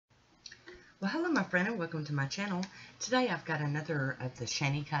Well, hello my friend and welcome to my channel. Today I've got another of the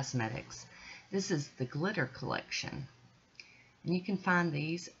Shany cosmetics. This is the glitter collection. And you can find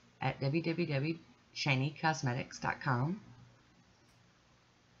these at www.shanycosmetics.com.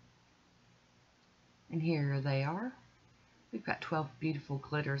 And here they are. We've got 12 beautiful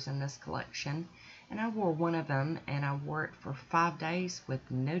glitters in this collection. And I wore one of them and I wore it for 5 days with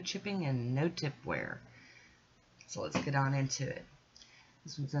no chipping and no tip wear. So let's get on into it.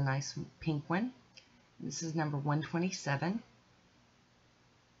 This one's a nice pink one. This is number 127.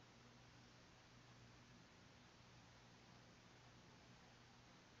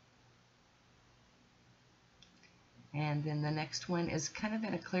 And then the next one is kind of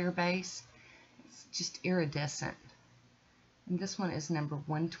in a clear base. It's just iridescent. And this one is number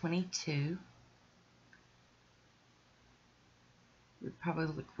 122. Would probably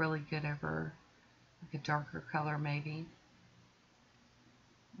look really good over like a darker color maybe.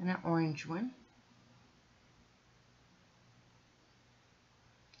 And an orange one.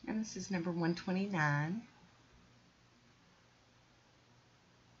 And this is number 129.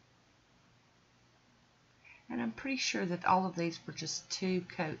 And I'm pretty sure that all of these were just 2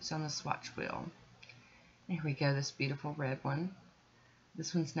 coats on the swatch wheel. And here we go, this beautiful red one.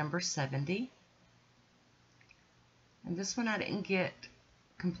 This one's number 70. And this one I didn't get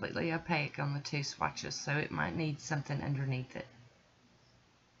completely opaque on the 2 swatches, so it might need something underneath it.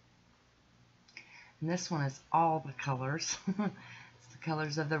 And this one is all the colors. It's the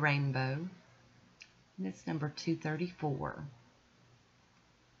colors of the rainbow. And it's number 234.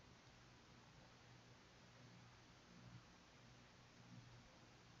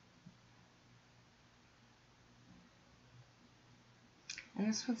 And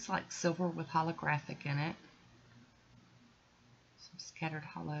this one's like silver with holographic in it. Some scattered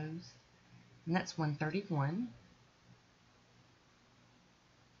hollows. And that's 131.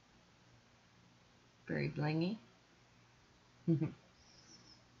 Very blingy.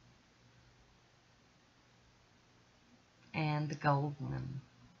 And the gold one.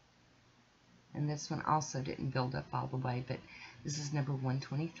 And this one also didn't build up all the way, but this is number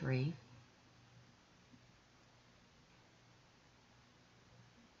 123.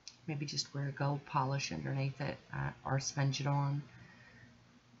 Maybe just wear a gold polish underneath it or sponge it on.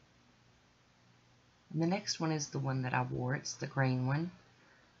 And the next one is the one that I wore. It's the green one.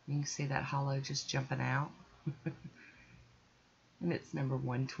 You can see that hollow just jumping out. And it's number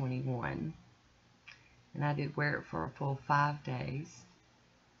 121. And I did wear it for a full 5 days.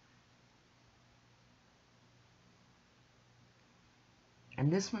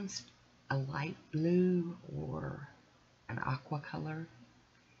 And this one's a light blue or an aqua color.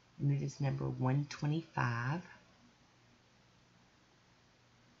 And it is number 125.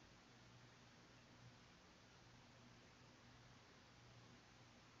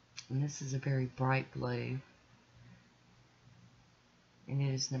 And this is a very bright blue. And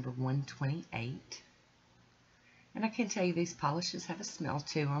it is number 128. And I can tell you these polishes have a smell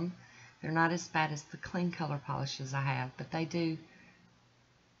to them. They're not as bad as the clean color polishes I have, but they do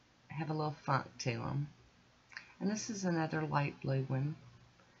have a little funk to them. And this is another light blue one.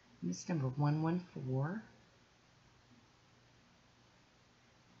 And it's number 114.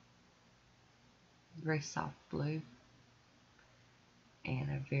 Very soft blue.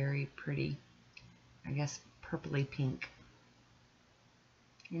 And a very pretty, I guess, purpley pink.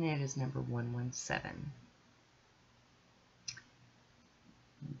 And it is number 117.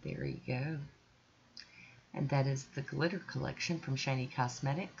 There you go. And that is the glitter collection from Shany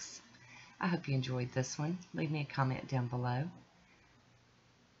Cosmetics. I hope you enjoyed this one. Leave me a comment down below.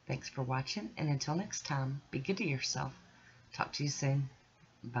 Thanks for watching, and until next time, be good to yourself. Talk to you soon.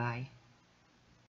 Bye.